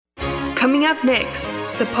Coming up next,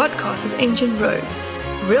 the podcast of Ancient Roads,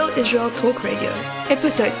 Real Israel Talk Radio,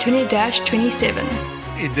 episode 20-27.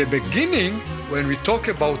 In the beginning, when we talk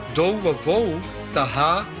about Tohu Vavohu,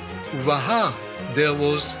 Taha Uvaha, there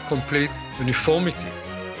was complete uniformity.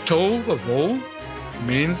 Tohu Vavohu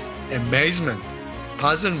means amazement,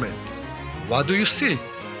 puzzlement. What do you see?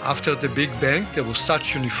 After the Big Bang, there was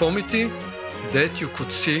such uniformity that you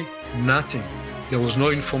could see nothing. There was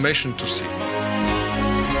no information to see.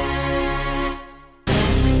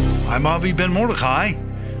 I'm Avi Ben Mordechai.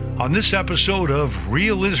 On this episode of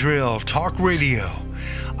Real Israel Talk Radio,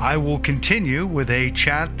 I will continue with a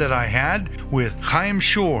chat that I had with Chaim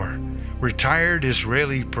Shor, retired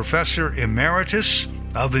Israeli professor emeritus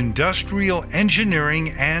of Industrial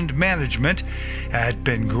Engineering and Management at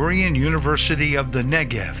Ben-Gurion University of the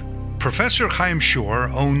Negev. Professor Chaim Shor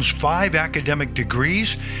owns 5 academic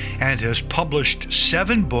degrees and has published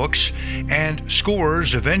 7 books and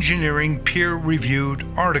scores of engineering peer-reviewed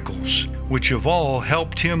articles, which have all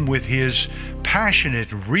helped him with his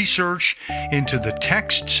passionate research into the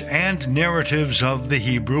texts and narratives of the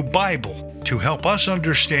Hebrew Bible to help us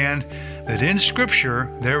understand that in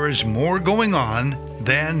Scripture there is more going on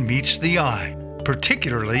than meets the eye,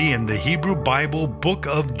 particularly in the Hebrew Bible book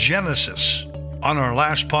of Genesis. On our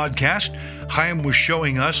last podcast, Chaim was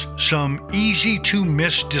showing us some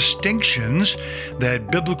easy-to-miss distinctions that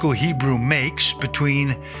biblical Hebrew makes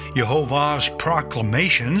between Yehovah's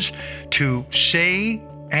proclamations to say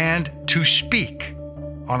and to speak.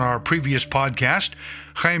 On our previous podcast,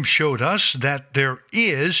 Chaim showed us that there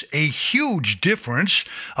is a huge difference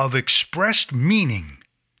of expressed meaning.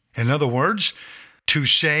 In other words, to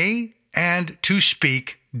say and to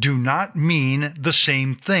speak do not mean the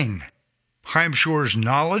same thing. Chaim Shor's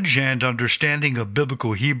knowledge and understanding of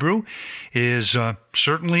biblical Hebrew is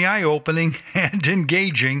certainly eye-opening and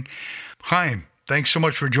engaging. Chaim, thanks so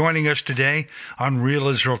much for joining us today on Real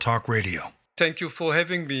Israel Talk Radio. Thank you for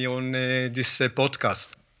having me on this podcast.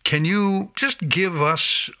 Can you just give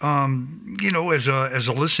us, as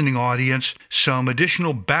a listening audience, some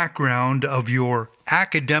additional background of your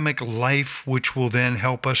academic life, which will then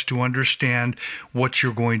help us to understand what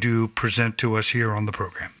you're going to present to us here on the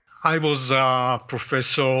program? I was a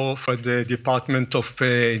professor for the Department of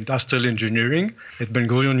Industrial Engineering at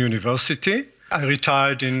Ben-Gurion University. I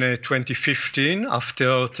retired in 2015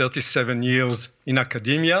 after 37 years in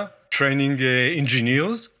academia, training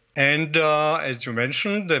engineers. And as you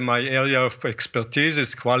mentioned, my area of expertise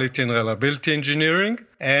is quality and reliability engineering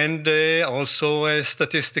and also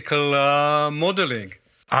statistical modeling.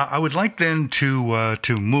 I would like then to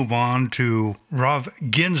move on to Rav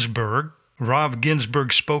Ginsburg. Rav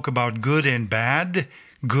Ginsburg spoke about good and bad,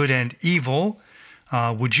 good and evil.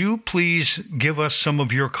 Would you please give us some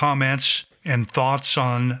of your comments and thoughts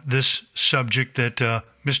on this subject that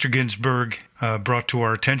Mr. Ginsburg brought to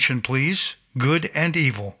our attention, please? Good and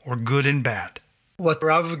evil, or good and bad. What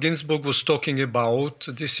Rav Ginsburg was talking about,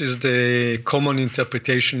 this is the common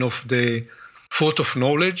interpretation of the fruit of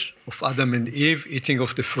knowledge, of Adam and Eve eating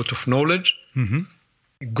of the fruit of knowledge,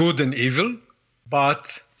 good and evil.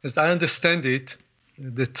 But as I understand it,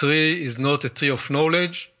 the tree is not a tree of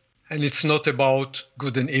knowledge, and it's not about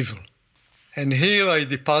good and evil. And here I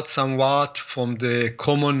depart somewhat from the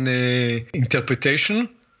common interpretation,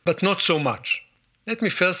 but not so much. Let me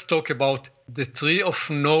first talk about the tree of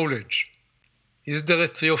knowledge. Is there a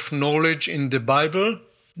tree of knowledge in the Bible?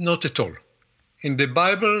 Not at all. In the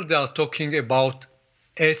Bible, they are talking about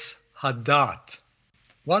Etz Hadat.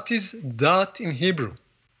 What is dat in Hebrew?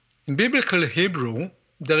 In biblical Hebrew,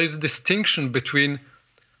 there is a distinction between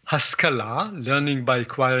Haskalah, learning by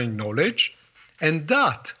acquiring knowledge, and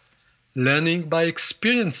dat, learning by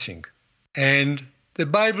experiencing. And the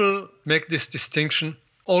Bible makes this distinction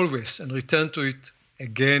always and return to it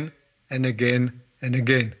again and again and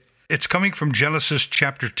again. It's coming from Genesis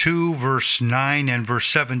chapter 2, verse 9 and verse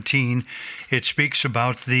 17. It speaks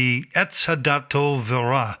about the Etz Hadat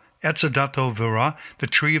Torah, the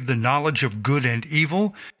tree of the knowledge of good and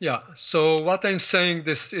evil. Yeah, so what I'm saying,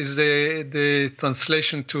 this is the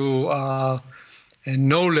translation to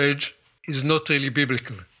knowledge is not really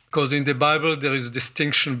biblical. Because in the Bible, there is a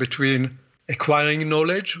distinction between acquiring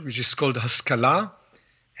knowledge, which is called Haskalah,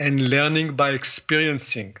 and learning by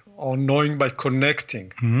experiencing or knowing by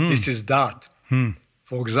connecting. This is dat.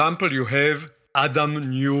 For example, you have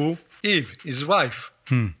Adam knew Eve, his wife.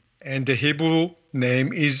 And the Hebrew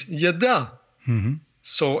name is Yada.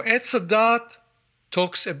 So Etz Hadat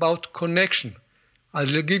talks about connection.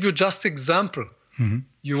 I'll give you just example.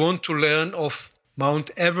 You want to learn of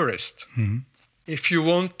Mount Everest. If you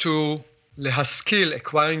want to lehaskil,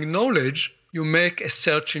 acquiring knowledge, you make a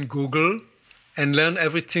search in Google and learn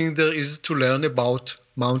everything there is to learn about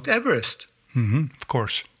Mount Everest. Of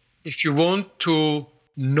course. If you want to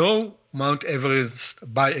know Mount Everest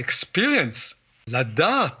by experience,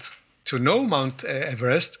 לדעת, to know Mount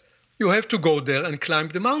Everest, you have to go there and climb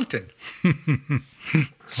the mountain.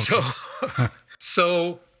 So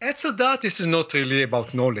Etz HaDaat, this is not really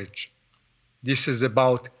about knowledge. This is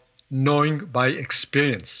about knowing by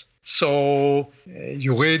experience. So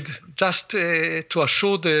you read, just to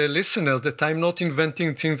assure the listeners that I'm not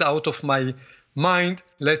inventing things out of my mind,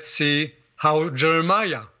 let's see how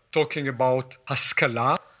Jeremiah, talking about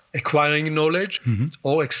haskala, acquiring knowledge,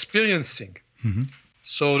 or experiencing.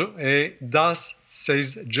 So thus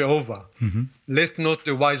says Jehovah, let not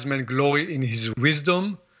the wise man glory in his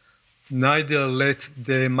wisdom, neither let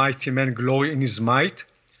the mighty man glory in his might,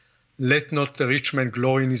 let not the rich man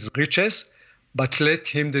glory in his riches, but let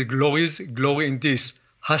him that glories glory in this,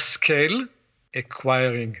 haskel,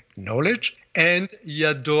 acquiring knowledge, and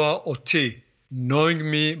yadoa oti, knowing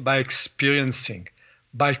me by experiencing,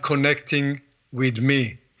 by connecting with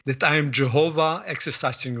me, that I am Jehovah,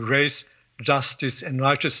 exercising grace, justice, and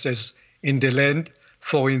righteousness in the land,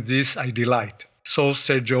 for in this I delight. So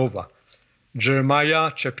said Jehovah.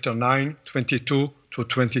 Jeremiah chapter 9, 22 to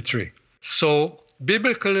 23. So,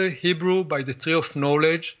 biblical Hebrew by the tree of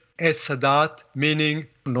knowledge, Etz HaDaat, meaning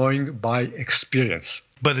knowing by experience.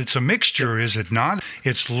 But it's a mixture, is it not?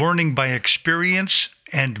 It's learning by experience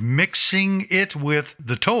and mixing it with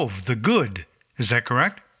the tov, the good. Is that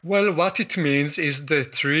correct? Well, what it means is the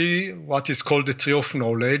tree, what is called the tree of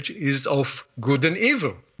knowledge, is of good and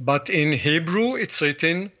evil. But in Hebrew, it's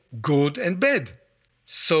written good and bad.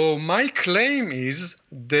 So my claim is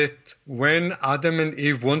that when Adam and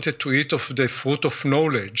Eve wanted to eat of the fruit of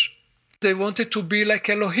knowledge, they wanted to be like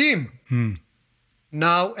Elohim.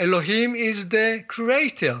 Now, Elohim is the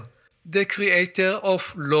creator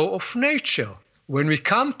of law of nature. When we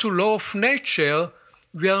come to law of nature,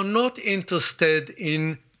 we are not interested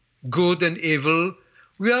in good and evil.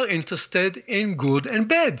 We are interested in good and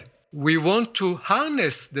bad. We want to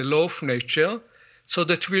harness the law of nature so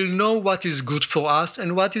that we'll know what is good for us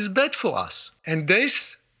and what is bad for us. And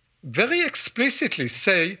this very explicitly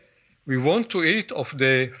say, we want to eat of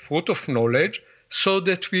the fruit of knowledge so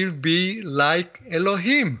that we'll be like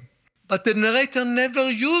Elohim. But the narrator never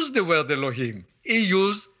used the word Elohim. He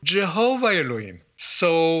used Jehovah Elohim.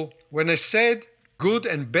 So when I said good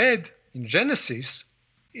and bad in Genesis,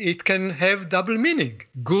 it can have double meaning.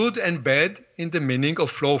 Good and bad in the meaning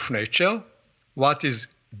of law of nature, what is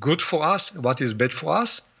good for us, what is bad for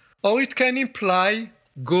us, or it can imply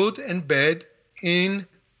good and bad in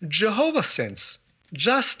Jehovah's sense,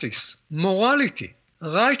 justice, morality,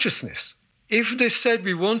 righteousness. If they said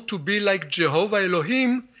we want to be like Jehovah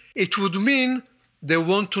Elohim, it would mean they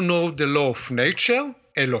want to know the law of nature,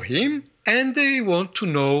 Elohim, and they want to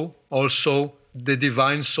know also the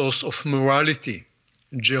divine source of morality,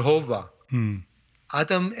 Jehovah.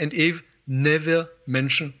 Adam and Eve never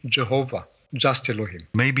mentioned Jehovah, just Elohim.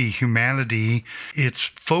 Maybe humanity,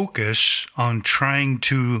 its focus on trying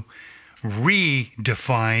to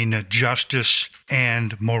redefine justice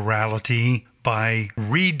and morality by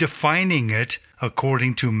redefining it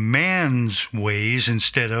according to man's ways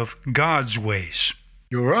instead of God's ways.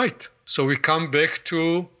 You're right. So we come back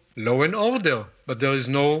to law and order, but there is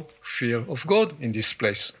no fear of God in this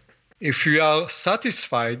place. If we are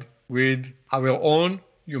satisfied with our own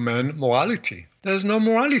human morality, there is no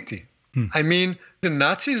morality. I mean, the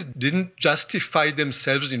Nazis didn't justify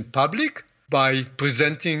themselves in public by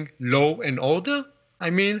presenting law and order. I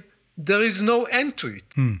mean, there is no end to it.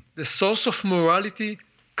 The source of morality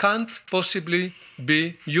can't possibly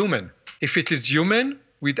be human. If it is human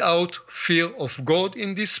without fear of God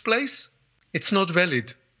in this place, it's not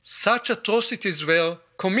valid. Such atrocities were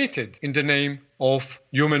committed in the name of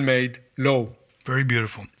human-made law. Very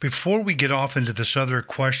beautiful. Before we get off into this other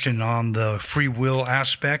question on the free will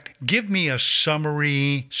aspect, give me a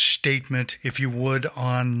summary statement, if you would,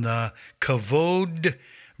 on the kavod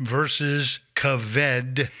versus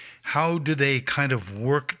kaved. How do they kind of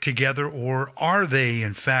work together, or are they,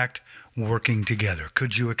 in fact, working together?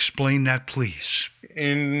 Could you explain that, please?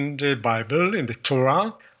 In the Bible, in the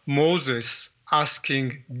Torah, Moses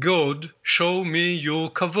asking God, show me your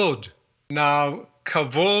kavod. Now,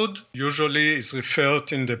 kavod usually is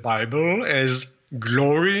referred in the Bible as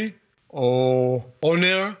glory or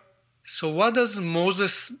honor. So what does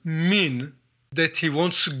Moses mean that he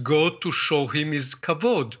wants God to show him his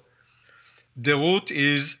kavod? The root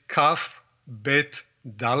is kaf bet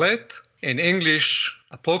dalet. In English,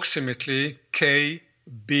 approximately K,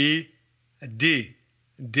 B, D.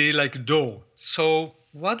 D like door. So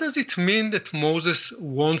what does it mean that Moses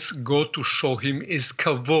wants God to show him his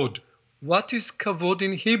kavod? What is kavod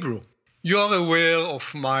in Hebrew? You are aware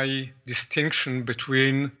of my distinction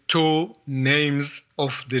between two names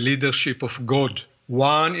of the leadership of God.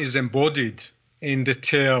 One is embodied in the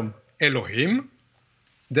term Elohim.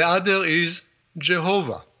 The other is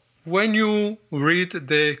Jehovah. When you read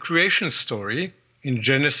the creation story in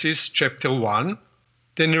Genesis chapter 1,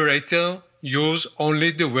 the narrator uses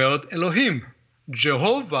only the word Elohim.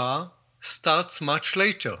 Jehovah starts much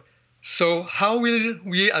later. So how will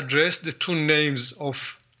we address the two names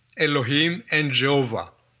of Elohim and Jehovah?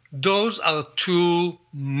 Those are two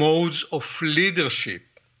modes of leadership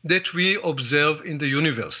that we observe in the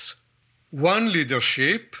universe. One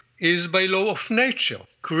leadership is by law of nature,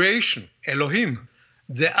 creation, Elohim.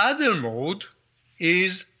 The other mode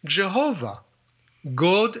is Jehovah,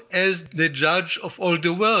 God as the judge of all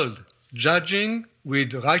the world, judging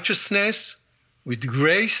with righteousness, with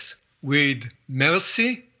grace, with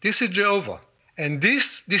mercy. This is Jehovah. And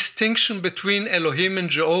this distinction between Elohim and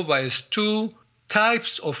Jehovah as two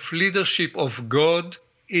types of leadership of God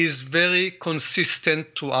is very consistent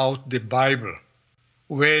throughout the Bible.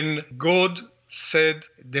 When God said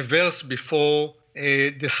the verse before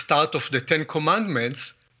the start of the Ten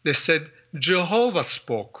Commandments, they said Jehovah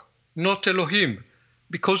spoke, not Elohim,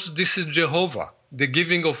 because this is Jehovah, the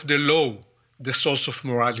giving of the law, the source of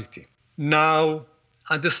morality. Now,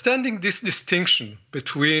 understanding this distinction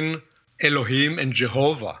between Elohim and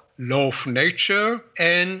Jehovah, law of nature,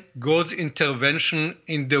 and God's intervention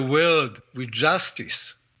in the world with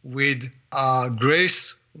justice, with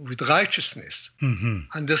grace, with righteousness.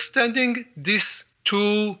 Understanding these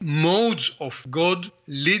two modes of God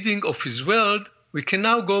leading of his world, we can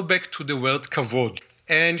now go back to the word kavod.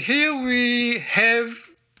 And here we have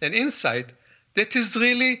an insight that is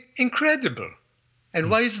really incredible.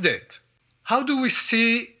 And why is that? How do we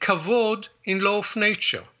see kavod in law of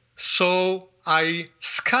nature? So I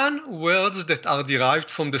scan words that are derived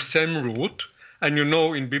from the same root. And you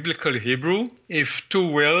know, in biblical Hebrew, if two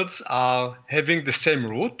words are having the same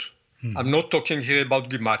root, I'm not talking here about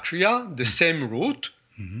gematria, the same root,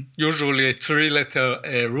 usually a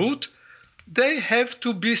three-letter root, they have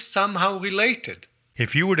to be somehow related.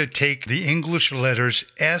 If you were to take the English letters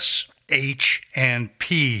S, H, and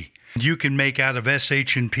P, you can make out of S,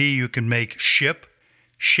 H, and P, you can make ship,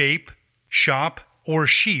 shape, shop, or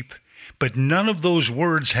sheep. But none of those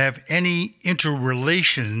words have any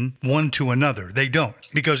interrelation one to another. They don't,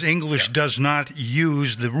 because English does not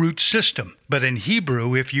use the root system. But in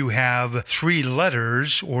Hebrew, if you have three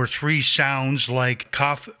letters or three sounds like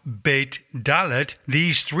kaf, bet, dalet,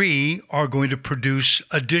 these three are going to produce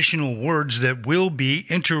additional words that will be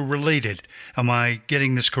interrelated. Am I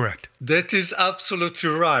getting this correct? That is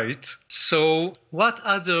absolutely right. So what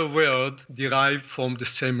other word derived from the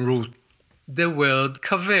same root? The word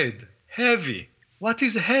kaved. Heavy. What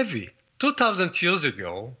is heavy? 2,000 years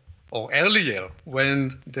ago, or earlier,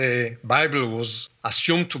 when the Bible was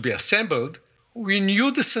assumed to be assembled, we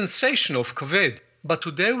knew the sensation of kaved. But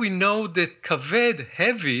today we know that kaved,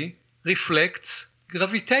 heavy, reflects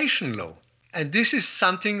gravitation law. And this is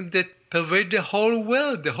something that pervades the whole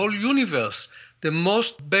world, the whole universe. The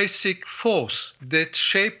most basic force that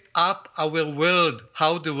shapes up our world,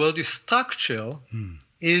 how the world is structured,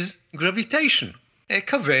 is gravitation. A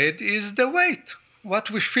kaved is the weight,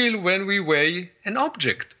 what we feel when we weigh an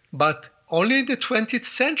object. But only in the 20th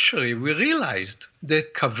century we realized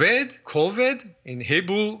that koved in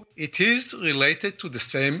Hebrew, it is related to the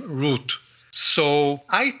same root. So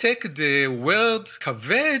I take the word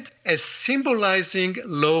kaved as symbolizing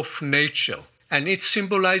law of nature. And it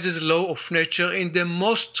symbolizes law of nature in the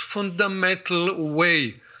most fundamental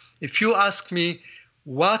way. If you ask me,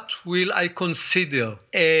 what will I consider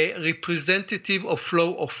a representative of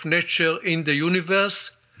law of nature in the universe?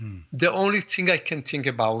 The only thing I can think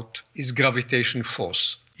about is gravitation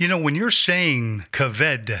force. You know, when you're saying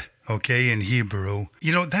kaved, okay, in Hebrew,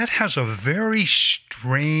 you know, that has a very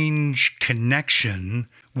strange connection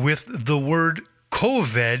with the word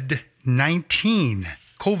COVID-19.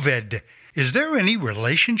 COVID. Is there any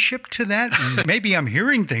relationship to that? Maybe I'm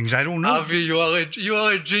hearing things. I don't know. Avi, you are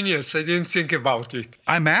a genius. I didn't think about it.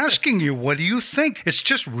 I'm asking you, what do you think? It's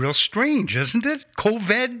just real strange, isn't it?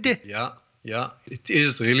 COVID? Yeah. It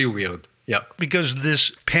is really weird. Yeah. Because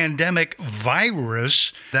this pandemic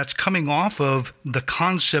virus that's coming off of the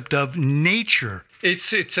concept of nature.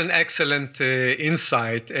 It's an excellent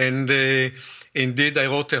insight. And indeed, I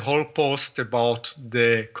wrote a whole post about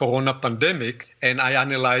the corona pandemic, and I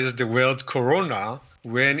analyzed the word corona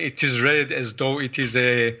when it is read as though it is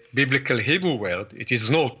a biblical Hebrew word. It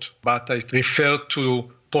is not, but I refer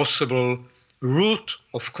to possible root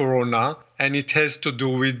of corona, and it has to do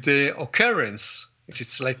with the occurrence.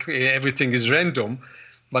 It's like everything is random,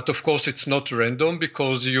 but of course it's not random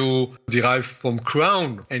because you derive from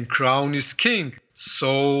crown, and crown is king.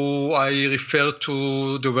 So I refer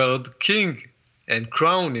to the word king and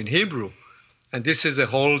crown in Hebrew. And this is a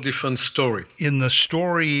whole different story. In the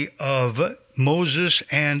story of Moses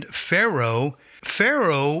and Pharaoh,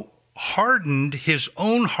 Pharaoh hardened his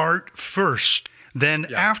own heart first.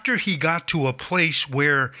 Then after he got to a place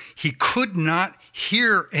where he could not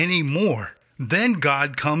hear anymore, then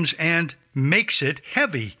God comes and makes it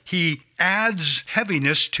heavy. He adds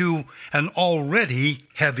heaviness to an already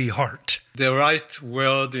heavy heart. The right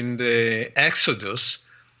word in the Exodus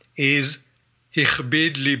is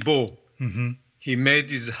hichbid libo. Mm-hmm. He made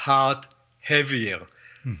his heart heavier.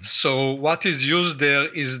 Mm-hmm. So what is used there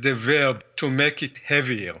is the verb to make it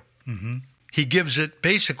heavier. Mm-hmm. He gives it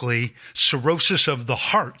basically cirrhosis of the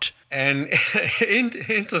heart. And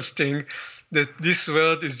interesting that this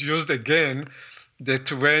word is used again,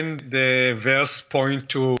 that when the verse point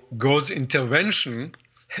to God's intervention,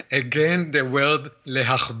 again the word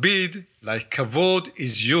lehachbid, like kavod,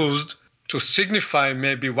 is used to signify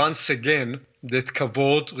maybe once again that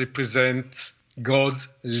kavod represents God's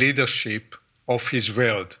leadership of his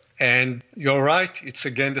word. And you're right, it's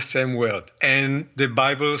again the same word. And the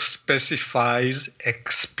Bible specifies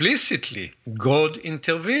explicitly God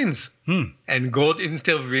intervenes. And God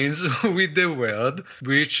intervenes with the word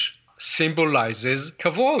which symbolizes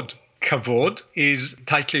kavod. Kavod is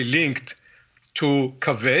tightly linked to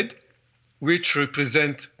kaved, which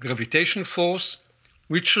represents gravitation force,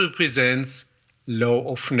 which represents law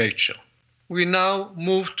of nature. We now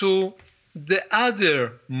move to the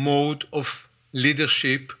other mode of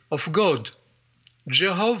leadership of God,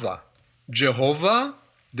 Jehovah. Jehovah,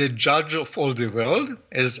 the judge of all the world,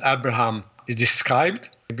 as Abraham is described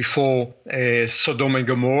before Sodom and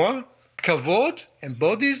Gomorrah. Kavod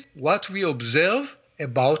embodies what we observe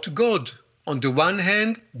about God. On the one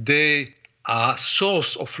hand, the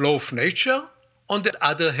source of law of nature. On the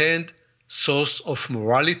other hand, source of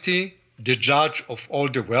morality, the judge of all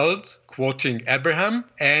the world, quoting Abraham,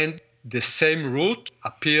 and the same root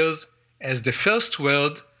appears as the first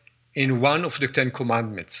word in one of the Ten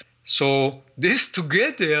Commandments. So this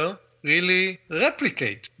together really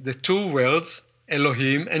replicate the two words,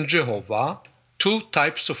 Elohim and Jehovah, two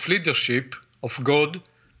types of leadership of God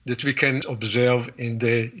that we can observe in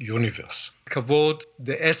the universe. Kavod,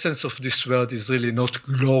 the essence of this word is really not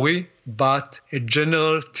glory, but a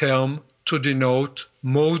general term to denote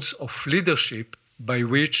modes of leadership by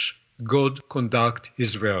which God conducts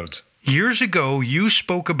his world. Years ago, you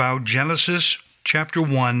spoke about Genesis chapter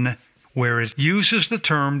 1, where it uses the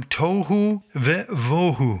term tohu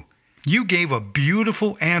vevohu. You gave a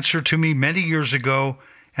beautiful answer to me many years ago,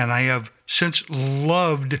 and I have since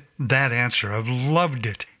loved that answer. I've loved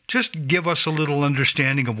it. Just give us a little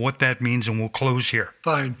understanding of what that means, and we'll close here.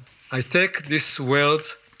 Fine. I take these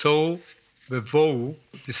words, tohu vevohu,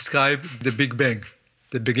 describe the Big Bang,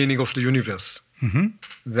 the beginning of the universe.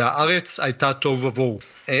 והארץ הייתה תוהו ובוהו.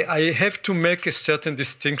 I have to make a certain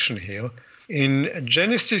distinction here. In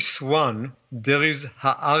Genesis 1, there is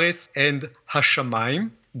haaretz and hashamayim,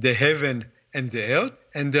 the heaven and the earth,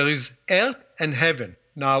 and there is earth and heaven.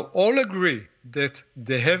 Now, all agree that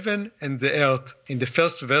the heaven and the earth in the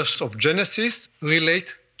first verse of Genesis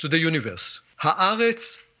relate to the universe.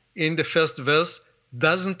 Haaretz in the first verse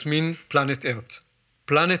doesn't mean planet Earth.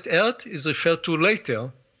 Planet Earth is referred to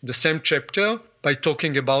later, the same chapter, by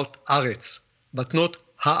talking about Aretz, but not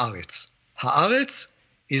Haaretz. Haaretz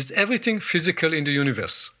is everything physical in the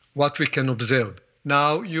universe, what we can observe.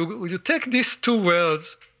 Now, you take these two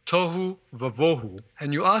words, tohu vavohu,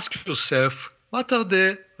 and you ask yourself, what are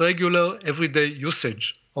the regular everyday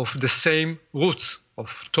usage of the same roots of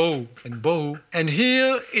tohu and bohu? And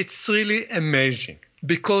here it's really amazing,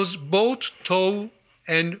 because both tohu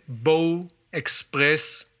and bohu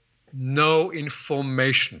express no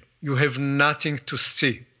information. You have nothing to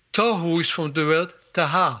see. Tohu is from the word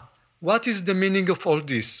taha. What is the meaning of all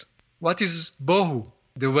this? What is bohu?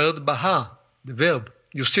 The word baha, the verb.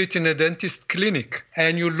 You sit in a dentist clinic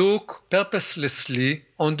and you look purposelessly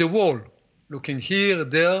on the wall. Looking here,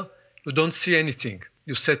 there, you don't see anything.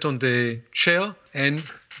 You sit on the chair and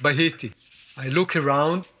bahiti. I look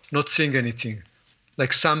around, not seeing anything.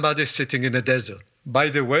 Like somebody sitting in a desert. By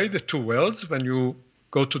the way, the two words, when you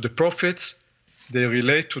go to the prophets, they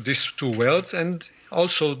relate to these two words, and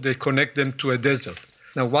also they connect them to a desert.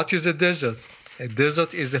 Now, what is a desert? A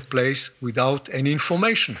desert is a place without any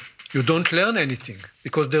information. You don't learn anything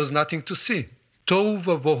because there's nothing to see. Tohu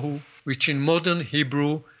vavohu, which in modern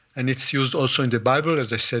Hebrew and it's used also in the Bible,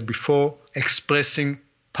 as I said before, expressing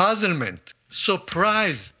puzzlement,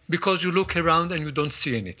 surprise, because you look around and you don't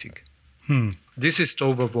see anything. This is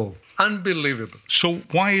tohu vavohu. Unbelievable. So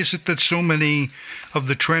why is it that so many of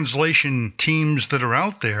the translation teams that are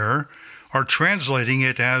out there are translating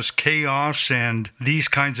it as chaos and these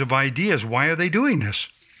kinds of ideas? Why are they doing this?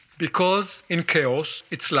 Because in chaos,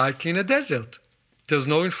 it's like in a desert. There's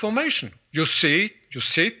no information. You see it, you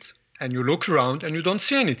sit, and you look around and you don't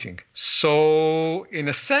see anything. So, in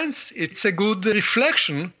a sense, it's a good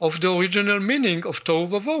reflection of the original meaning of tohu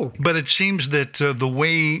vavohu. But it seems that the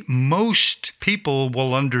way most people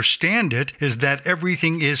will understand it is that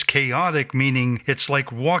everything is chaotic, meaning it's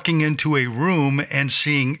like walking into a room and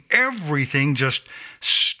seeing everything just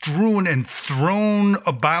strewn and thrown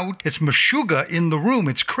about. It's meshuga in the room.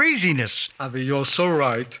 It's craziness. Avi, you're so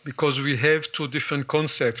right, because we have two different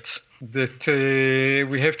concepts that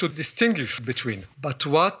we have to distinguish between. But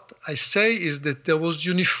what I say is that there was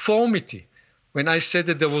uniformity. When I said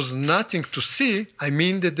that there was nothing to see, I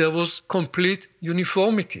mean that there was complete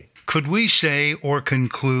uniformity. Could we say or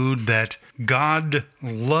conclude that God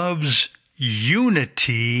loves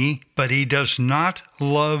unity, but he does not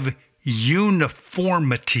love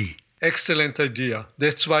uniformity? Excellent idea.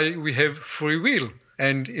 That's why we have free will.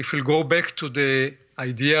 And if we go back to the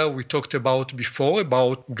idea we talked about before,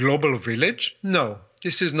 about global village, no,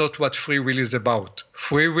 this is not what free will is about.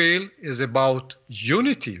 Free will is about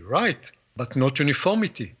unity, right? But not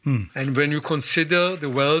uniformity. And when you consider the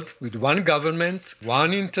world with one government,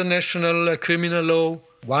 one international criminal law,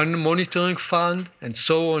 one monitoring fund, and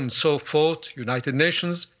so on and so forth, United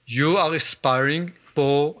Nations, you are aspiring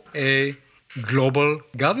for a global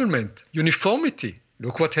government. Uniformity.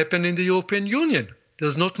 Look what happened in the European Union.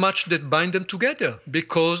 There's not much that binds them together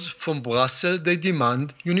because from Brussels they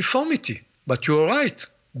demand uniformity. But you're right.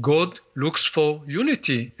 God looks for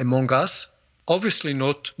unity among us. Obviously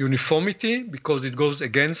not uniformity, because it goes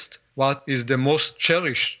against what is the most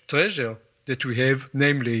cherished treasure that we have,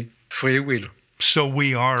 namely free will. So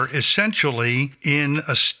we are essentially in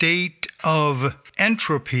a state of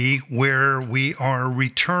entropy where we are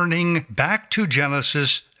returning back to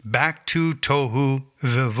Genesis, back to tohu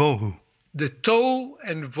vavohu. The tohu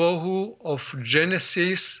and vohu of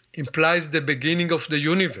Genesis implies the beginning of the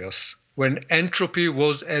universe, when entropy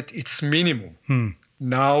was at its minimum.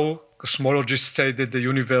 Now, cosmologists say that the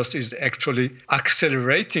universe is actually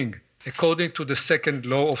accelerating. According to the second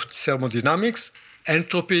law of thermodynamics,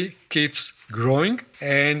 entropy keeps growing,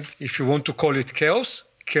 and if you want to call it chaos,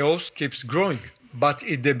 chaos keeps growing. But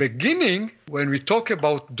in the beginning, when we talk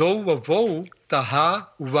about tohu vavohu, taha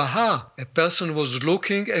uvaha, a person was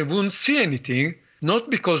looking and wouldn't see anything, not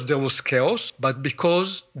because there was chaos, but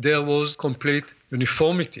because there was complete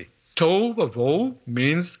uniformity. Tohu vavohu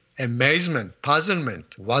means amazement,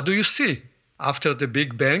 puzzlement. What do you see? After the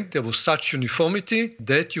Big Bang, there was such uniformity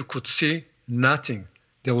that you could see nothing.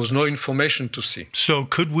 There was no information to see. So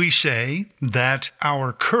could we say that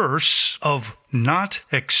our curse of not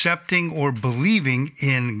accepting or believing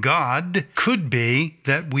in God could be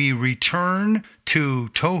that we return to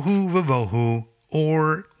tohu vavohu,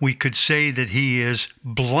 or we could say that he is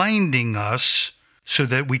blinding us so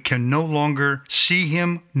that we can no longer see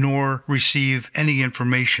him nor receive any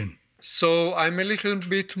information? So I'm a little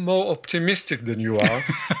bit more optimistic than you are.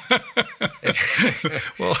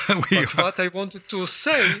 But what I wanted to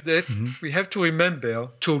say that we have to remember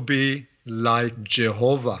to be like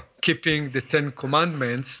Jehovah, keeping the Ten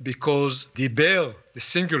Commandments, because diber, the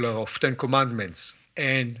singular of Ten Commandments,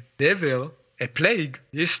 and dever, a plague,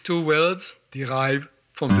 these two words derive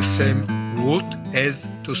from the same root as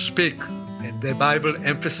to speak. And the Bible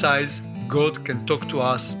emphasizes God can talk to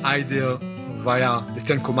us either via the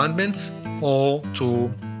Ten Commandments or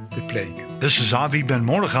to the plague. This is Avi Ben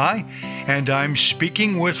Mordechai, and I'm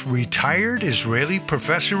speaking with retired Israeli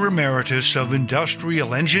Professor Emeritus of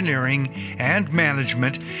Industrial Engineering and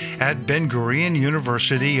Management at Ben-Gurion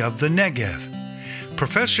University of the Negev.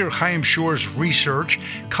 Professor Chaim Shor's research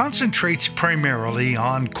concentrates primarily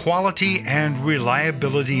on quality and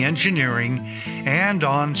reliability engineering and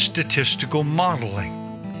on statistical modeling,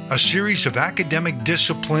 a series of academic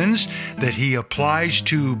disciplines that he applies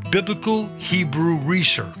to biblical Hebrew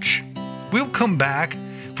research. We'll come back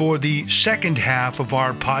for the second half of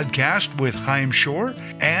our podcast with Chaim Shor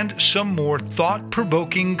and some more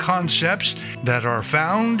thought-provoking concepts that are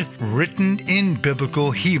found written in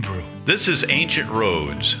biblical Hebrew. This is Ancient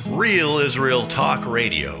Roads, Real Israel Talk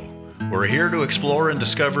Radio. We're here to explore and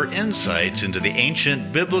discover insights into the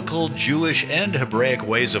ancient biblical, Jewish, and Hebraic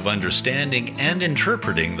ways of understanding and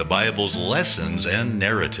interpreting the Bible's lessons and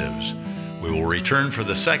narratives. We will return for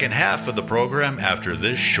the second half of the program after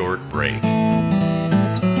this short break.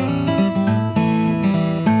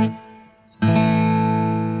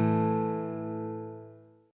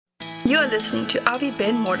 You are listening to Avi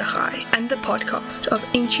Ben Mordechai and the podcast of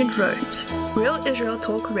Ancient Roads, Real Israel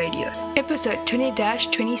Talk Radio, episode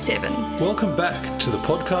 20-27. Welcome back to the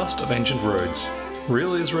podcast of Ancient Roads,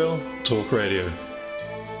 Real Israel Talk Radio.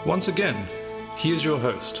 Once again, here's your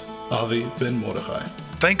host, Avi Ben Mordechai.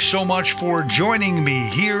 Thanks so much for joining me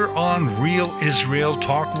here on Real Israel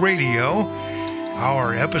Talk Radio.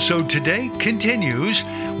 Our episode today continues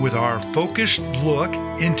with our focused look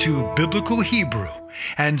into biblical Hebrew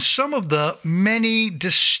and some of the many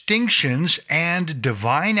distinctions and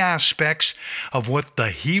divine aspects of what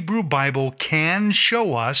the Hebrew Bible can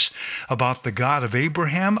show us about the God of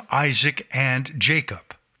Abraham, Isaac, and Jacob.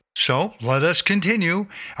 So let us continue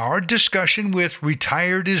our discussion with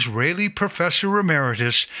retired Israeli Professor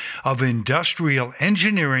Emeritus of Industrial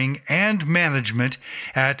Engineering and Management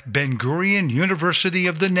at Ben-Gurion University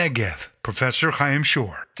of the Negev, Professor Chaim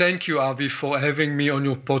Shore. Thank you, Avi, for having me on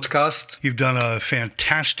your podcast. You've done a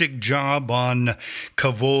fantastic job on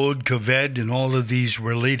kavod, kaved, and all of these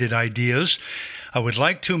related ideas. I would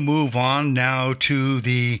like to move on now to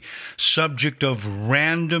the subject of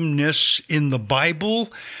randomness in the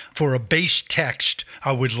Bible. For a base text,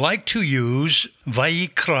 I would like to use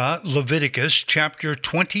Vayikra, Leviticus, chapter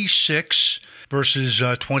 26, verses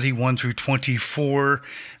 21 through 24.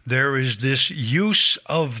 There is this use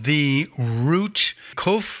of the root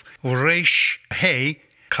kuf, resh, he,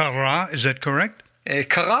 kara. Is that correct?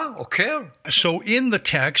 Kara, okay. So in the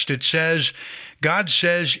text, it says, God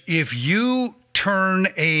says, if you turn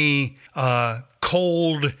a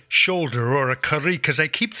cold shoulder or a kari, because I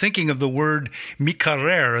keep thinking of the word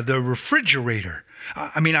mikarer, the refrigerator.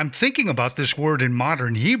 I mean, I'm thinking about this word in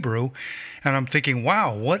modern Hebrew, and I'm thinking,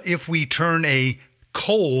 wow, what if we turn a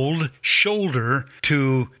cold shoulder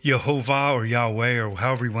to Yehovah or Yahweh or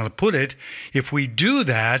however you want to put it? If we do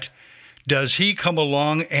that, does he come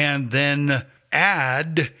along and then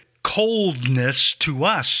add coldness to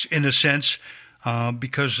us in a sense?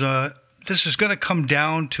 Because this is going to come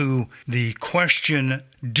down to the question,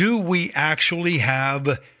 do we actually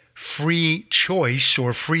have free choice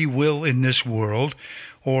or free will in this world,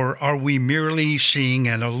 or are we merely seeing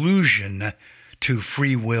an illusion to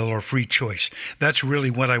free will or free choice? That's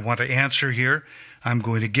really what I want to answer here. I'm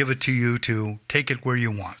going to give it to you to take it where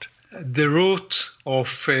you want. The root of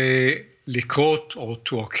likrot or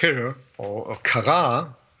to occur or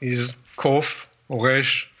kara is kof,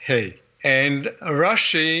 resh, he. And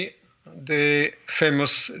Rashi, the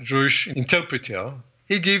famous Jewish interpreter,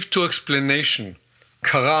 he gave two explanations.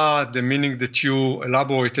 Kara, the meaning that you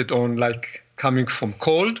elaborated on, like coming from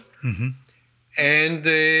cold. Mm-hmm. And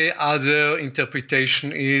the other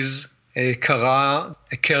interpretation is kara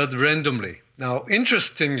occurred randomly. Now,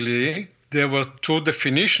 interestingly, there were two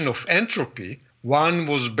definitions of entropy. One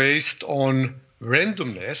was based on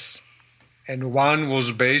randomness, and one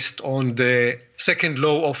was based on the second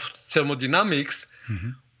law of thermodynamics, mm-hmm.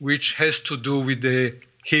 which has to do with the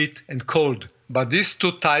heat and cold. But these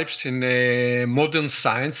two types in modern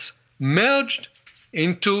science merged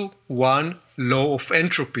into one law of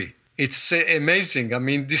entropy. It's amazing. I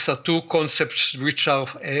mean, these are two concepts which are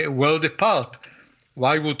worlds apart.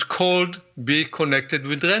 Why would cold be connected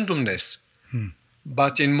with randomness?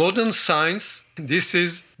 But in modern science, this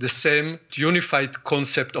is the same unified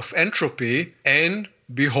concept of entropy, and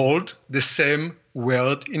behold, the same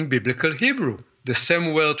word in biblical Hebrew. The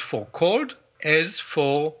same word for cold as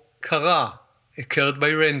for kara, occurred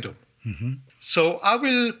by random. Mm-hmm. So I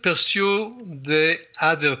will pursue the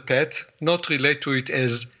other path, not relate to it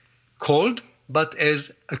as cold, but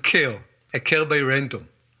as occur by random.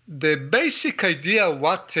 The basic idea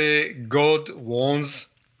what God warns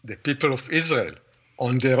the people of Israel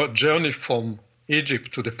on their journey from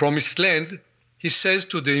Egypt to the Promised Land, he says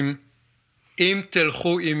to them, Im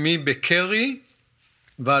telchu imi bekeri,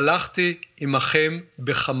 v'alachti imachem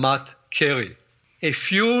bechamat keri.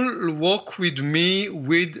 If you'll walk with me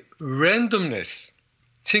with randomness,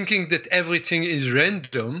 thinking that everything is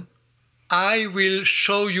random, I will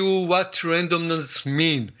show you what randomness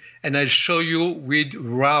means, and I'll show you with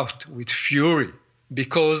wrath, with fury,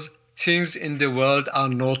 because things in the world are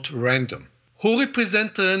not random. Who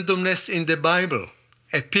represents randomness in the Bible?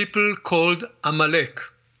 A people called Amalek.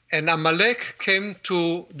 And Amalek came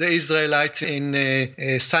to the Israelites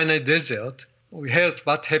in Sinai Desert. We heard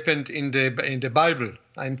what happened in the Bible.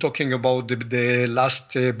 I'm talking about the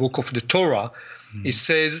last book of the Torah. It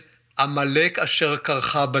says, Amalek asher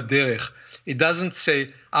karcha baderech. It doesn't say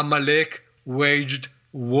Amalek waged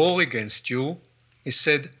war against you. He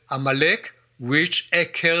said, Amalek, which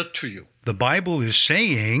occurred to you. The Bible is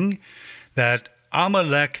saying that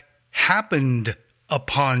Amalek happened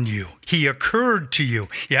upon you. He occurred to you.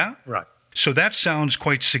 Yeah? Right. So that sounds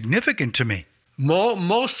quite significant to me.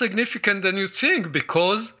 More significant than you think,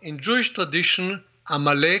 because in Jewish tradition,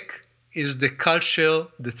 Amalek is the culture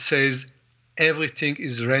that says everything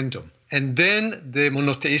is random. And then the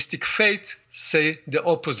monotheistic faith say the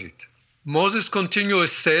opposite. Moses continued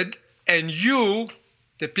said, and you,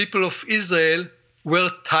 the people of Israel, were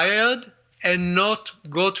tired and not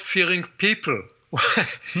God-fearing people.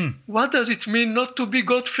 What does it mean not to be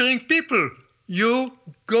God-fearing people? You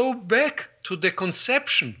go back to the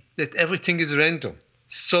conception that everything is random.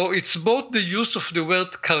 So it's both the use of the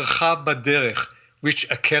word karcha baderech, which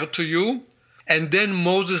occurred to you, and then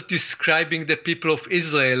Moses describing the people of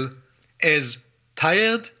Israel as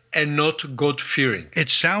tired and not God-fearing. It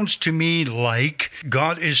sounds to me like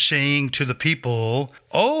God is saying to the people,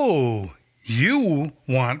 oh, you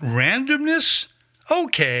want randomness?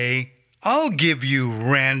 Okay, I'll give you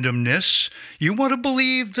randomness. You want to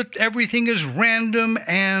believe that everything is random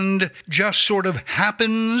and just sort of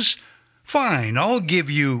happens? Fine, I'll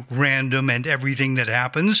give you random and everything that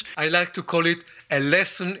happens. I like to call it a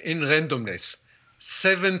lesson in randomness.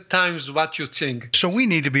 7 times what you think. So we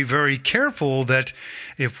need to be very careful that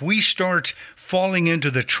if we start falling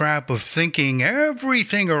into the trap of thinking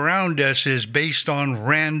everything around us is based on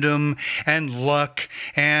random and luck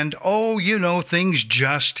and, things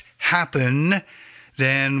just happen,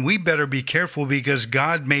 then we better be careful, because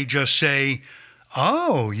God may just say,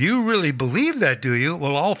 oh, you really believe that, do you?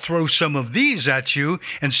 Well, I'll throw some of these at you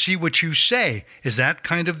and see what you say. Is that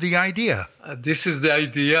kind of the idea? This is the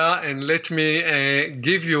idea, and let me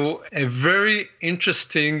give you a very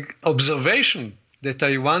interesting observation that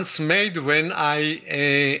I once made when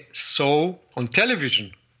I saw on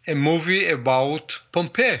television a movie about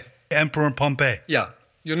Pompeii. Emperor Pompey. Yeah.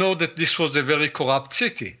 You know that this was a very corrupt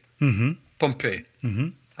city, Pompeii. Mm-hmm.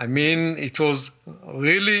 I mean, it was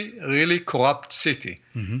really, really corrupt city.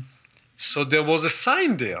 Mm-hmm. So there was a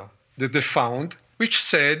sign there that they found which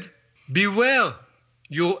said, beware,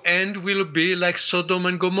 your end will be like Sodom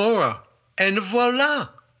and Gomorrah. And voila,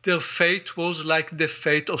 their fate was like the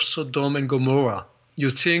fate of Sodom and Gomorrah. You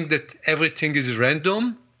think that everything is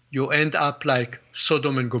random, you end up like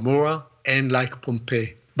Sodom and Gomorrah and like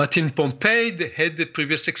Pompeii. But in Pompeii, they had the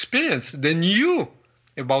previous experience. They knew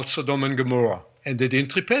about Sodom and Gomorrah, and they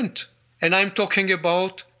didn't repent. And I'm talking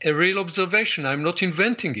about a real observation. I'm not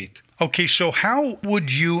inventing it. Okay, so how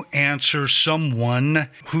would you answer someone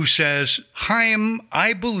who says, Chaim,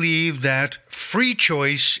 I believe that free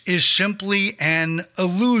choice is simply an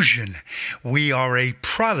illusion. We are a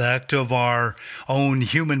product of our own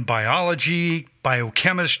human biology,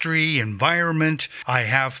 biochemistry, environment. I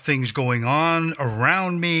have things going on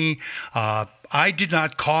around me. I did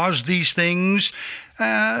not cause these things.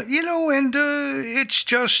 It's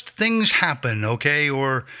just things happen, okay?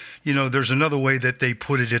 Or, there's another way that they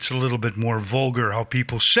put it. It's a little bit more vulgar how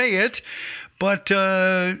people say it. But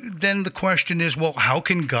then the question is, well, how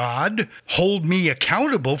can God hold me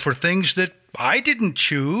accountable for things that I didn't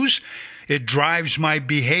choose? It drives my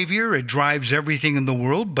behavior. It drives everything in the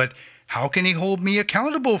world. But how can he hold me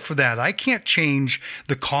accountable for that? I can't change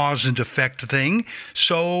the cause and effect thing.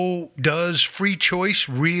 So does free choice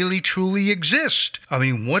really, truly exist? I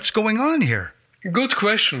mean, what's going on here? Good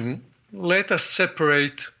question. Let us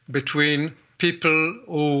separate between people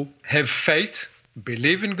who have faith,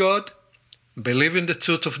 believe in God, believe in the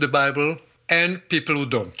truth of the Bible, and people who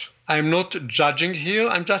don't. I'm not judging here.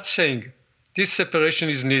 I'm just saying this separation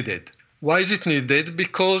is needed. Why is it needed?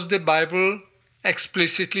 Because the Bible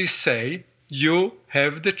explicitly say you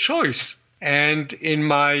have the choice. And in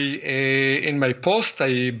my post,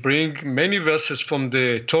 I bring many verses from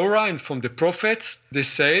the Torah and from the prophets. They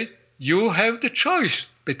say you have the choice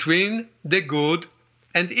between the good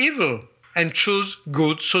and evil, and choose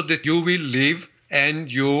good so that you will live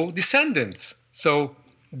and your descendants. So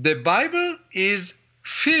the Bible is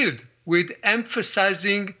filled with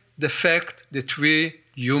emphasizing the fact that we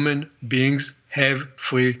human beings have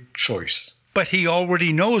free choice. But he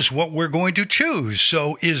already knows what we're going to choose.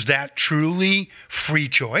 So is that truly free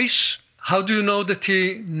choice? How do you know that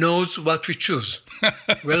he knows what we choose?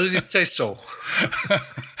 Where does it say so?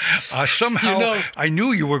 Somehow, I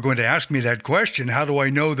knew you were going to ask me that question. How do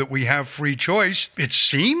I know that we have free choice? It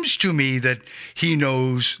seems to me that he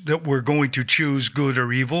knows that we're going to choose good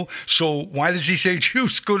or evil. So why does he say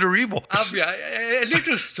choose good or evil? Avi, a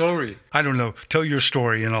little story. I don't know. Tell your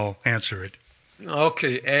story and I'll answer it.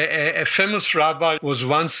 Okay, a famous rabbi was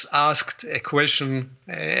once asked a question.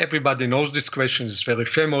 Everybody knows this question, it's very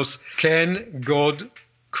famous. Can God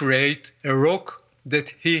create a rock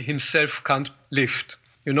that he himself can't lift?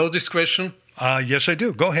 You know this question? Yes, I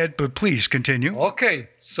do. Go ahead, but please continue. Okay,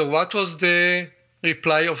 so what was the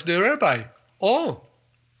reply of the rabbi? Oh,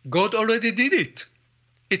 God already did it.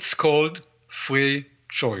 It's called free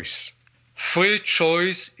choice. Free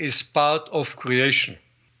choice is part of creation.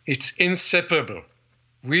 It's inseparable.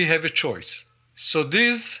 We have a choice. So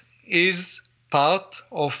this is part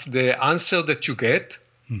of the answer that you get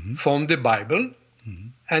from the Bible.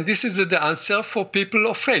 And this is the answer for people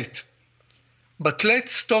of faith. But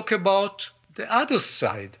let's talk about the other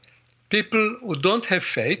side. People who don't have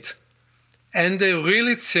faith and they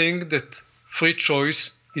really think that free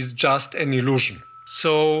choice is just an illusion.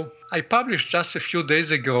 So I published just a few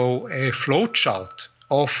days ago a flow chart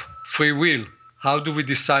of free will. How do we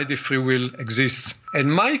decide if free will exists?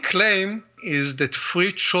 And my claim is that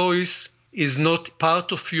free choice is not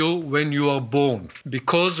part of you when you are born.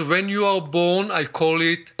 Because when you are born, I call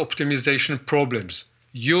it optimization problems.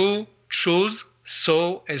 You choose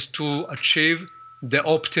so as to achieve the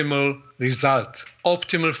optimal result.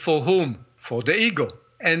 Optimal for whom? For the ego.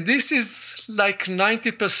 And this is like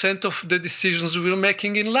 90% of the decisions we're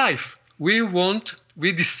making in life. We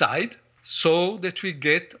decide so that we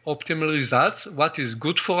get optimal results, what is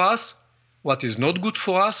good for us, what is not good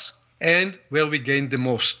for us, and where we gain the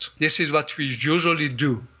most. This is what we usually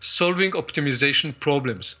do, solving optimization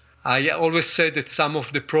problems. I always say that some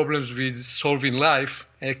of the problems we solve in life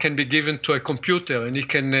can be given to a computer and it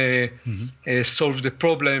can solve the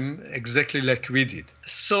problem exactly like we did.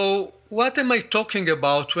 So what am I talking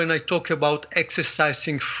about when I talk about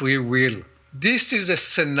exercising free will? This is a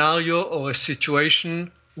scenario or a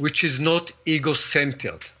situation which is not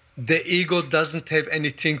ego-centered. The ego doesn't have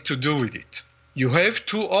anything to do with it. You have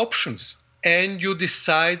two options and you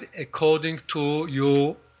decide according to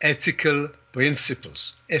your ethical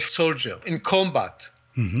principles. A soldier in combat,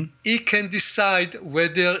 he can decide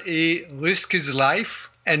whether he risks his life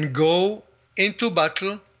and go into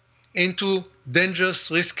battle, into dangerous,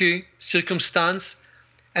 risky circumstance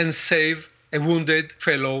and save a wounded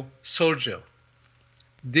fellow soldier.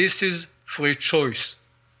 This is free choice.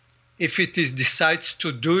 If it decides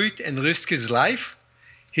to do it and risk his life,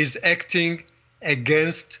 he's acting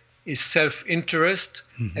against his self-interest,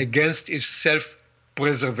 against his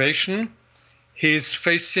self-preservation. He is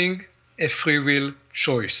facing a free will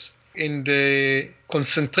choice. In the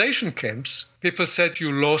concentration camps, people said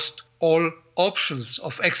you lost all options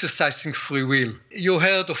of exercising free will. You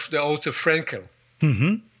heard of the author Frankl.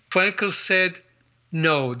 Frankl said,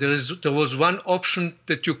 no, there was one option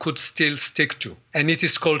that you could still stick to, and it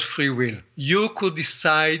is called free will. You could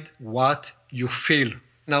decide what you feel.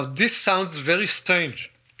 Now, this sounds very strange,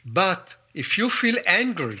 but if you feel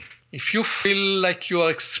angry, if you feel like you are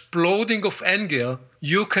exploding of anger,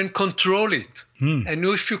 you can control it. And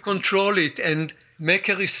if you control it and make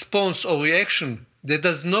a response or reaction that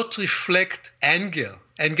does not reflect anger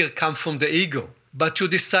comes from the ego, but you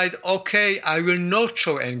decide, okay, I will not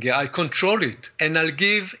show anger, I control it, and I'll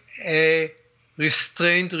give a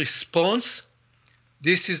restrained response,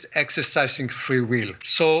 this is exercising free will.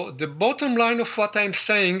 So the bottom line of what I'm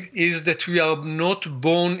saying is that we are not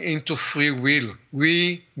born into free will.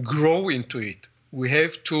 We grow into it. We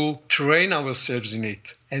have to train ourselves in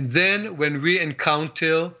it. And then when we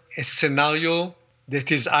encounter a scenario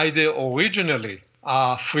that is either originally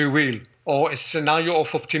free will or a scenario of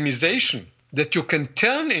optimization that you can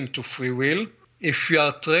turn into free will, if we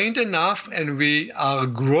are trained enough and we are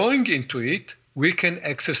growing into it, we can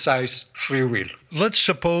exercise free will. Let's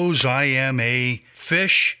suppose I am a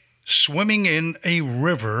fish swimming in a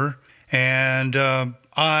river and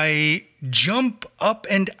I jump up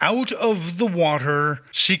and out of the water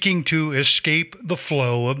seeking to escape the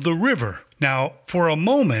flow of the river. Now, for a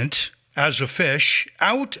moment, as a fish,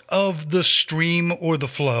 out of the stream or the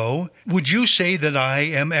flow, would you say that I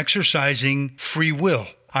am exercising free will?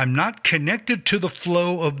 I'm not connected to the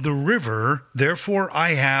flow of the river, therefore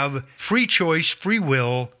I have free choice, free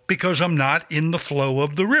will, because I'm not in the flow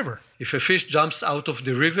of the river. If a fish jumps out of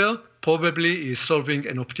the river, probably is solving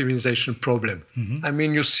an optimization problem. I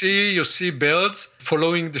mean, you see birds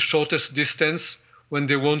following the shortest distance when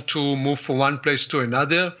they want to move from one place to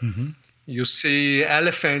another. You see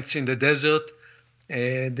elephants in the desert.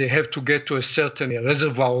 They have to get to a certain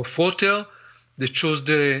reservoir of water. They choose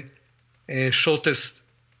the shortest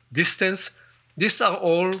distance. These are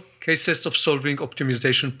all cases of solving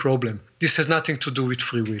optimization problem. This has nothing to do with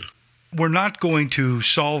free will. we're not going to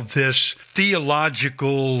solve this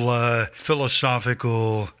theological,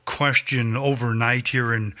 philosophical question overnight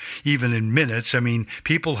here and even in minutes. I mean,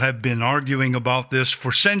 people have been arguing about this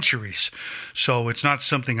for centuries. So it's not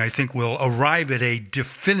something I think will arrive at a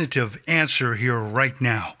definitive answer here right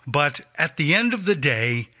now. But at the end of the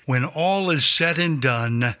day, when all is said and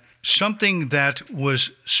done, something that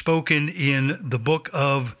was spoken in the book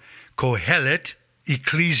of Kohelet,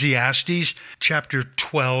 Ecclesiastes, chapter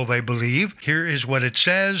 12, I believe. Here is what it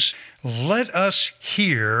says. Let us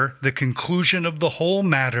hear the conclusion of the whole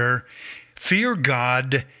matter. Fear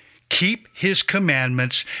God, keep his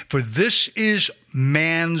commandments, for this is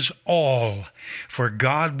man's all. For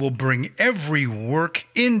God will bring every work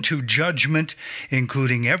into judgment,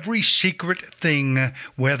 including every secret thing,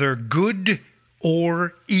 whether good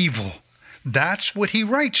or evil. That's what he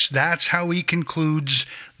writes. That's how he concludes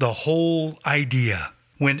the whole idea.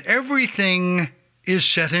 When everything is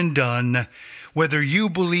said and done, whether you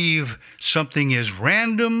believe something is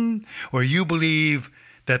random, or you believe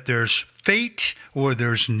that there's fate, or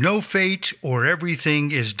there's no fate, or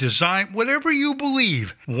everything is designed, whatever you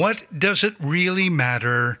believe, what does it really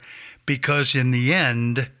matter? Because in the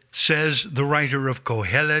end, says the writer of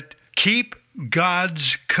Kohelet, keep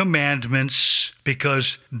God's commandments,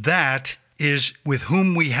 because that is with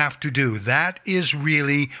whom we have to do. That is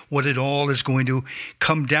really what it all is going to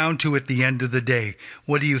come down to at the end of the day.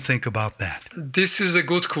 What do you think about that? This is a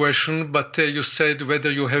good question, but you said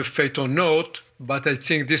whether you have faith or not, but I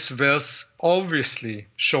think this verse obviously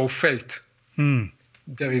shows faith.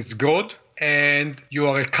 There is God, and you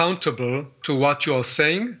are accountable to what you are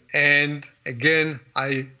saying. And again,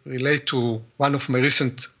 I relate to one of my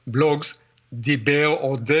recent blogs, diber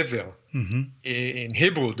or dever. In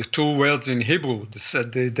Hebrew, the two words in Hebrew,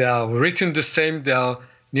 they are written the same, they are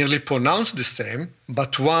nearly pronounced the same,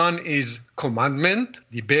 but one is commandment,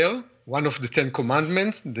 diber, one of the 10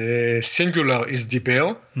 commandments, the singular is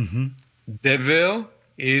diber, dever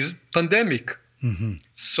is pandemic.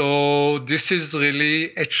 So this is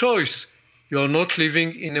really a choice. You are not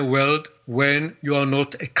living in a world when you are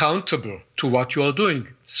not accountable to what you are doing.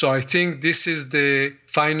 So I think this is the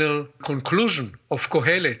final conclusion of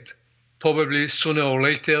Kohelet. Probably sooner or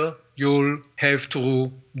later, you'll have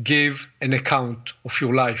to give an account of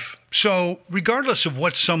your life. So regardless of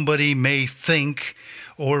what somebody may think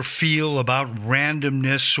or feel about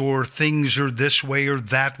randomness or things are this way or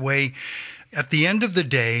that way, at the end of the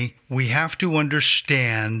day, we have to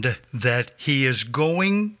understand that he is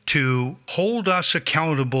going to hold us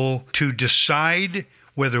accountable to decide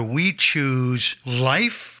whether we choose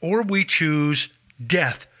life or we choose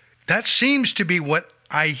death. That seems to be what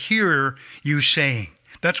I hear you saying.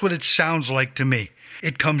 That's what it sounds like to me.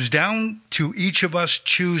 It comes down to each of us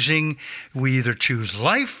choosing. We either choose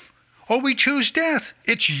life or we choose death.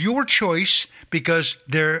 It's your choice, because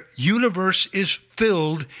their universe is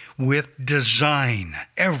filled with design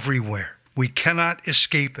everywhere. We cannot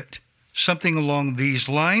escape it. Something along these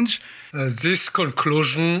lines. This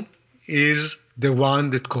conclusion is the one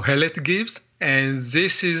that Kohelet gives. And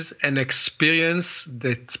this is an experience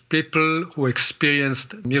that people who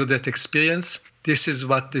experienced near-death experience, this is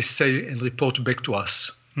what they say and report back to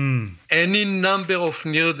us. Any number of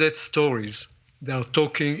near-death stories, they are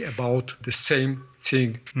talking about the same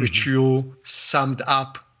thing, which you summed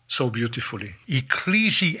up so beautifully.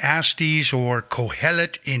 Ecclesiastes, or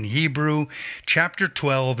Kohelet in Hebrew, chapter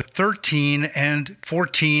 12, 13 and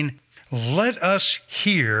 14. Let us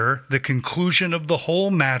hear the conclusion of the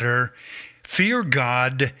whole matter. Fear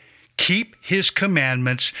God, keep his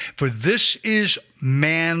commandments, for this is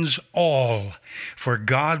man's all. For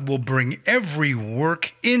God will bring every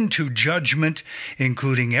work into judgment,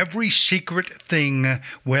 including every secret thing,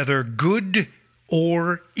 whether good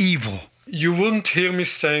or evil. You wouldn't hear me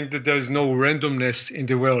saying that there is no randomness in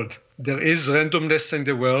the world. There is randomness in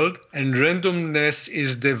the world, and randomness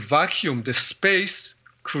is the vacuum, the space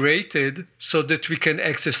created so that we can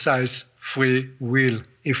exercise free will.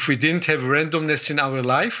 If we didn't have randomness in our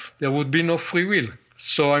life, there would be no free will.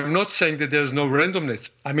 So I'm not saying that there's no randomness.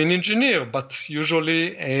 I'm an engineer, but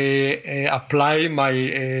usually apply my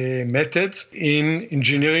methods in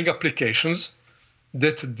engineering applications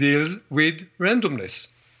that deals with randomness.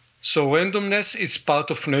 So randomness is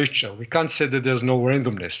part of nature. We can't say that there's no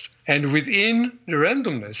randomness. And within the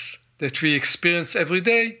randomness that we experience every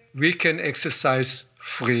day, we can exercise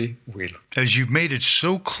free will. As you've made it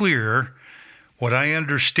so clear, what I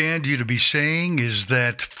understand you to be saying is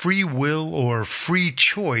that free will or free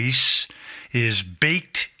choice is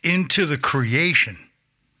baked into the creation,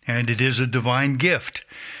 and it is a divine gift.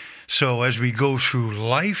 So as we go through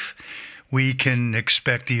life, We can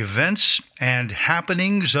expect the events and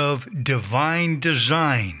happenings of divine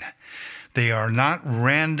design. They are not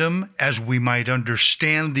random as we might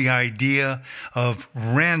understand the idea of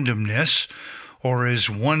randomness, or as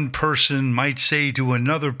one person might say to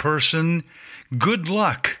another person, good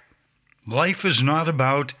luck. Life is not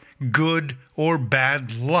about good or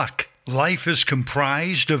bad luck. Life is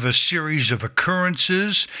comprised of a series of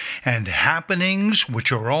occurrences and happenings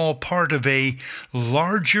which are all part of a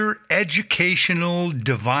larger educational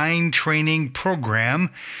divine training program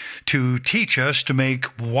to teach us to make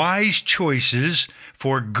wise choices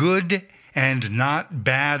for good and not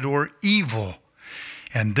bad or evil.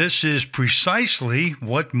 And this is precisely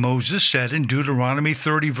what Moses said in Deuteronomy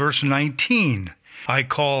 30, verse 19. I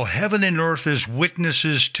call heaven and earth as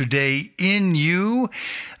witnesses today in you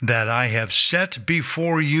that I have set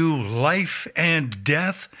before you life and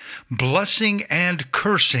death, blessing and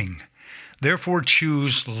cursing. Therefore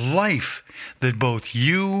choose life, that both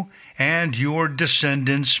you and your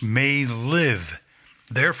descendants may live.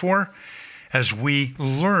 Therefore, as we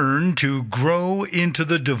learn to grow into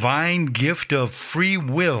the divine gift of free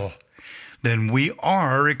will, then we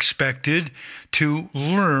are expected to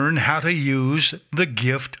learn how to use the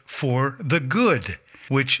gift for the good,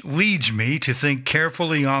 which leads me to think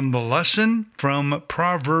carefully on the lesson from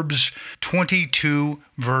Proverbs 22,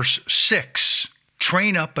 verse 6.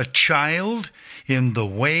 Train up a child in the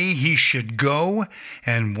way he should go,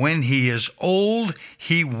 and when he is old,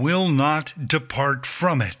 he will not depart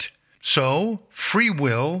from it. So, free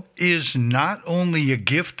will is not only a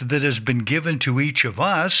gift that has been given to each of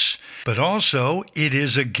us, but also it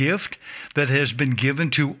is a gift that has been given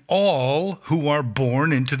to all who are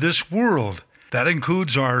born into this world. That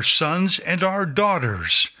includes our sons and our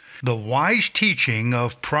daughters. The wise teaching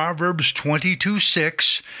of Proverbs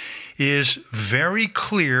 22:6 is very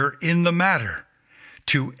clear in the matter.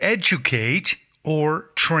 To educate or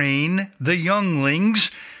train the younglings,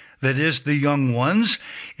 that is, the young ones,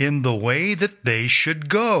 in the way that they should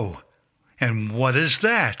go. And what is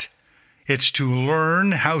that? It's to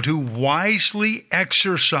learn how to wisely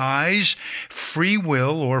exercise free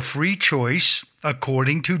will or free choice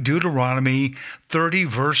according to Deuteronomy 30,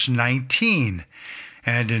 verse 19.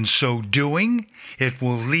 And in so doing, it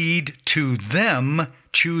will lead to them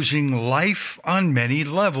choosing life on many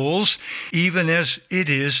levels, even as it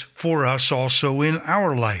is for us also in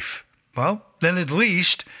our life. Well, then at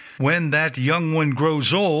least when that young one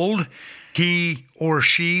grows old, he or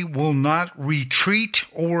she will not retreat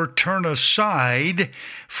or turn aside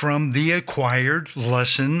from the acquired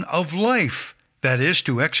lesson of life. That is,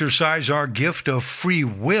 to exercise our gift of free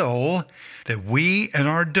will, that we and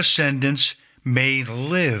our descendants may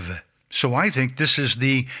live. So I think this is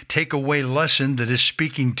the takeaway lesson that is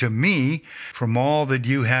speaking to me from all that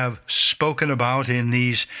you have spoken about in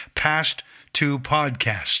these past 2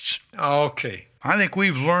 podcasts. Okay. I think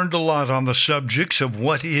we've learned a lot on the subjects of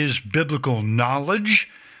what is biblical knowledge,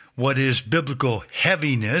 what is biblical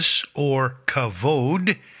heaviness or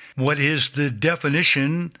kavod, what is the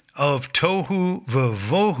definition of tohu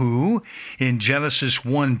vavohu in Genesis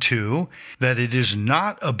 1:2, that it is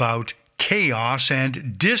not about chaos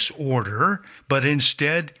and disorder, but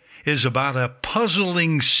instead is about a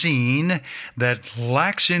puzzling scene that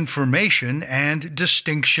lacks information and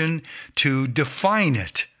distinction to define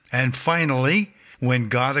it. And finally, when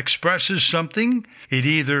God expresses something, it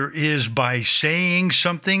either is by saying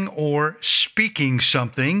something or speaking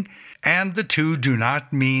something, and the two do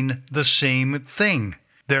not mean the same thing.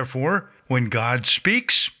 Therefore, when God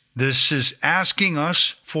speaks, this is asking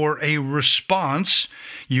us for a response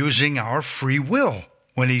using our free will.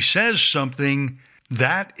 When he says something,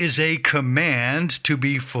 that is a command to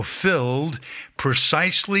be fulfilled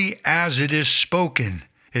precisely as it is spoken.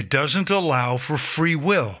 It doesn't allow for free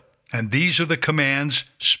will. And these are the commands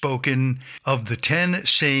spoken of the 10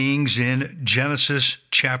 sayings in Genesis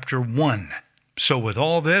chapter 1. So with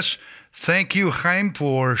all this, thank you, Chaim,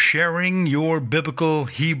 for sharing your biblical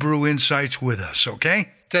Hebrew insights with us,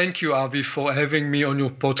 okay? Thank you, Avi, for having me on your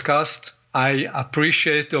podcast. I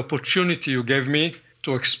appreciate the opportunity you gave me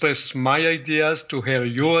to express my ideas, to hear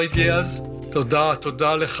your ideas. Toda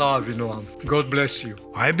lecha, Avinoam. God bless you.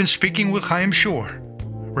 I've been speaking with Chaim Shore,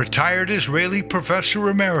 retired Israeli Professor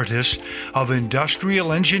Emeritus of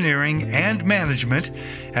Industrial Engineering and Management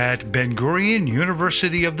at Ben-Gurion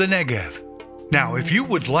University of the Negev. Now, if you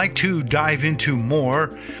would like to dive into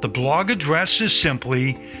more, the blog address is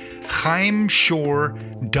simply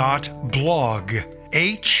chaimshore.blog.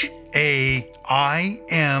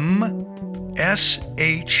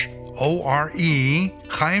 HAIMSHORE,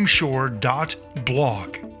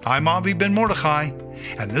 chaimshore.blog. I'm Avi Ben Mordechai,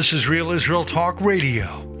 and this is Real Israel Talk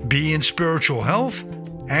Radio. be in spiritual health,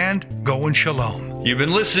 and go in shalom. You've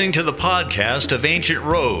been listening to the podcast of Ancient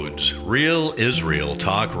Roads, Real Israel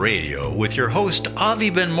Talk Radio, with your host, Avi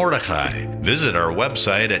Ben Mordechai. Visit our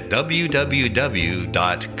website at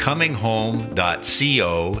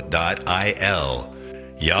www.cominghome.co.il.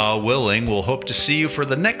 Yah willing, we'll hope to see you for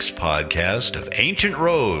the next podcast of Ancient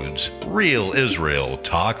Roads, Real Israel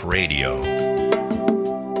Talk Radio.